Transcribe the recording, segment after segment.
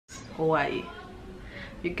Hawaii.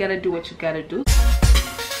 You gotta do what you gotta do.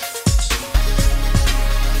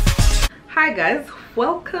 Hi guys,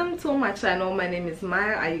 welcome to my channel. My name is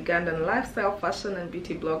Maya, a Ugandan lifestyle, fashion and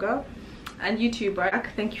beauty blogger and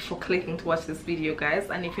YouTuber. Thank you for clicking to watch this video, guys,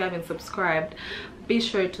 and if you haven't subscribed, be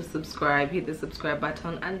sure to subscribe. Hit the subscribe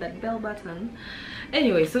button and that bell button.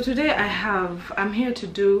 Anyway, so today I'm here to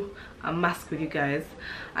do a mask with you guys.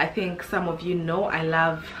 I think some of you know I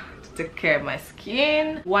love to take care of my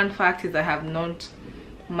skin. One fact is I have not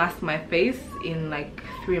masked my face in like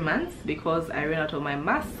 3 months because I ran out of my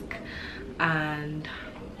mask and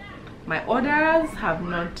my orders have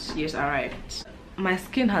not yet arrived. My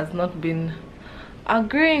skin has not been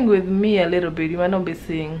agreeing with me a little bit. You might not be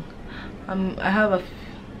seeing I have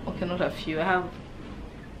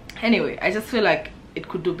anyway, I just feel like it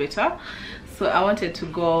could do better, so I wanted to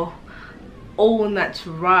go all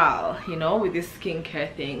natural, you know, with this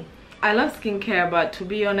skincare thing. I love skincare, but to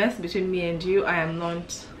be honest, between me and you, I am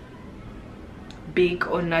not big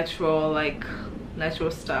on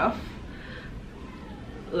natural stuff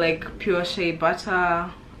like pure shea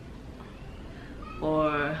butter,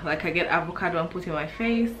 or like I get avocado and put in my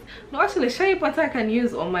face. No, actually shea butter I can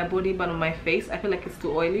use on my body, but on my face I feel like it's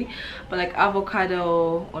too oily. But like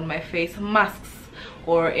avocado on my face, masks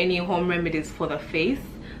or any home remedies for the face,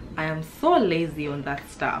 I am so lazy on that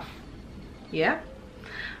stuff. Yeah,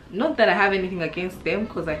 not that I have anything against them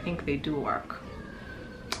because I think they do work,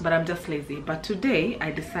 but I'm just lazy. But today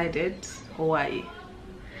I decided Hawaii,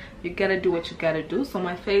 you gotta do what you gotta do. So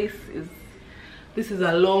my face is, this is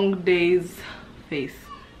a long day's face.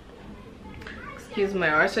 Excuse my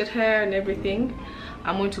ratchet hair and everything.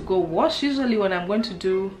 I'm going to go wash. Usually when I'm going to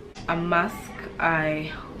do a mask,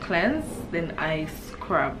 I cleanse, then I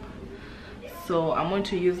scrub. So I'm going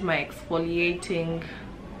to use my exfoliating,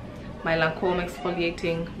 my Lancome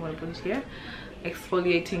exfoliating, I'm going to put it here,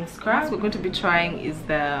 exfoliating scrub. We're going to be trying is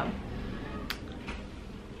the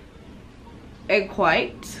egg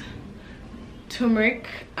white, turmeric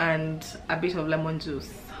and a bit of lemon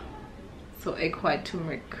juice. So egg white,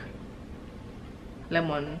 turmeric,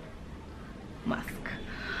 lemon mask.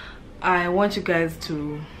 I want you guys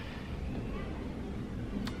to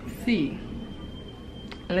see,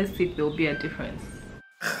 and let's see if there will be a difference.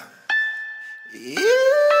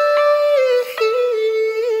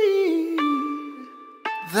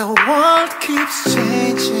 The world keeps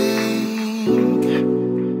changing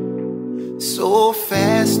so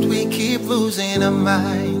fast, we keep losing our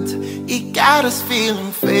minds. It got us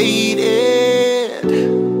feeling faded,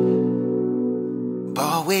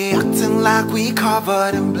 but we acting like we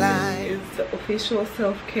covered in blind. It's the official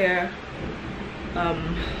self-care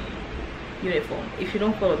uniform. If you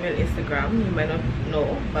don't follow me on Instagram, you might not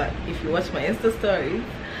know, but if you watch my Insta stories,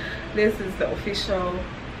 this is the official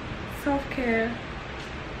self-care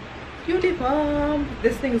uniform.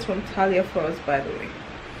 This thing is from Talia Frost, by the way.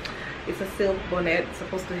 It's a silk bonnet. It's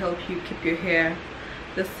supposed to help you keep your hair.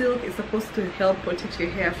 The silk is supposed to help protect your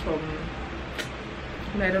hair from,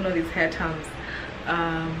 I don't know these hair terms.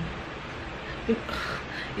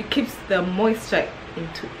 It keeps the moisture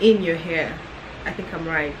in your hair. I think I'm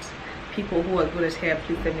right. People who are good at hair,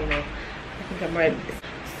 please let me know. I think I'm right.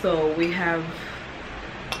 So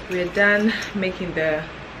we're done making the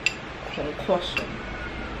concoction.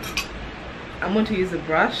 I'm going to use a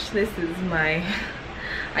brush. This is my,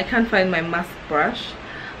 I can't find my mask brush,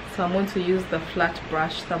 so I'm going to use the flat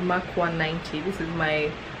brush, the MAC 190. This is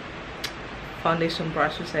my foundation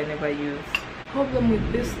brush, which I never use. Problem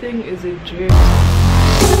with this thing is it drips.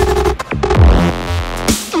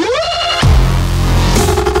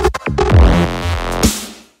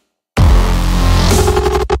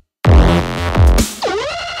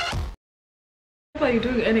 If you're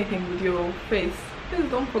doing anything with your face, please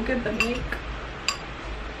don't forget the neck.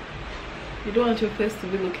 You don't want your face to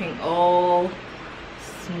be looking all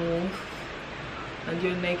smooth and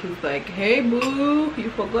your neck is like, hey boo, you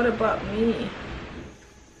forgot about me.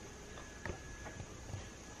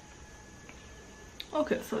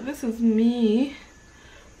 Okay, so this is me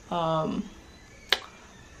about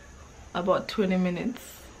 20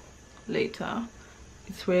 minutes later.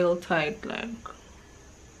 It's real tight, like,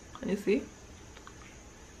 can you see?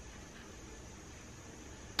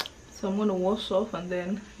 So I'm gonna wash off and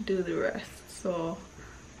then do the rest. So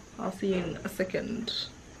I'll see you in a second.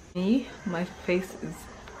 My face is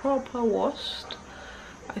proper washed.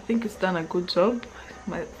 I think it's done a good job.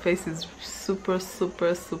 My face is super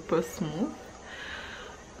smooth,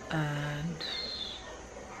 and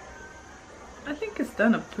I think it's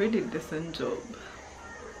done a pretty decent job.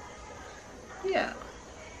 Yeah,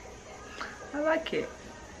 I like it.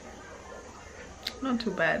 Not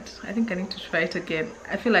too bad. I think I need to try it again.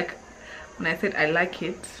 I feel like when I said I like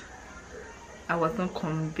it, I was not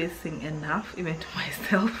convincing enough even to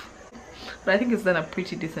myself, but I think it's done a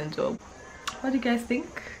pretty decent job. What do you guys think?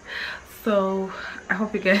 So I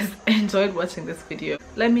hope you guys enjoyed watching this video.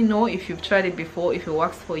 Let me know if you've tried it before, if it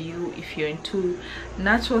works for you, if you're into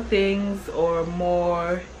natural things or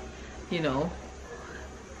more, you know,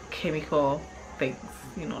 chemical things,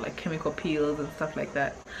 you know, like chemical peels and stuff like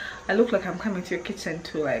that. I look like I'm coming to your kitchen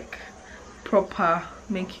to like proper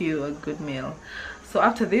make you a good meal. So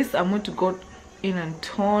after this, I'm going to go in and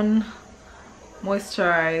tone,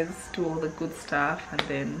 moisturize, do all the good stuff, and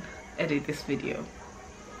then edit this video.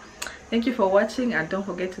 Thank you for watching, and don't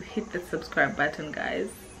forget to hit the subscribe button, guys.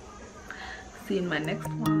 See you in my next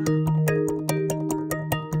one.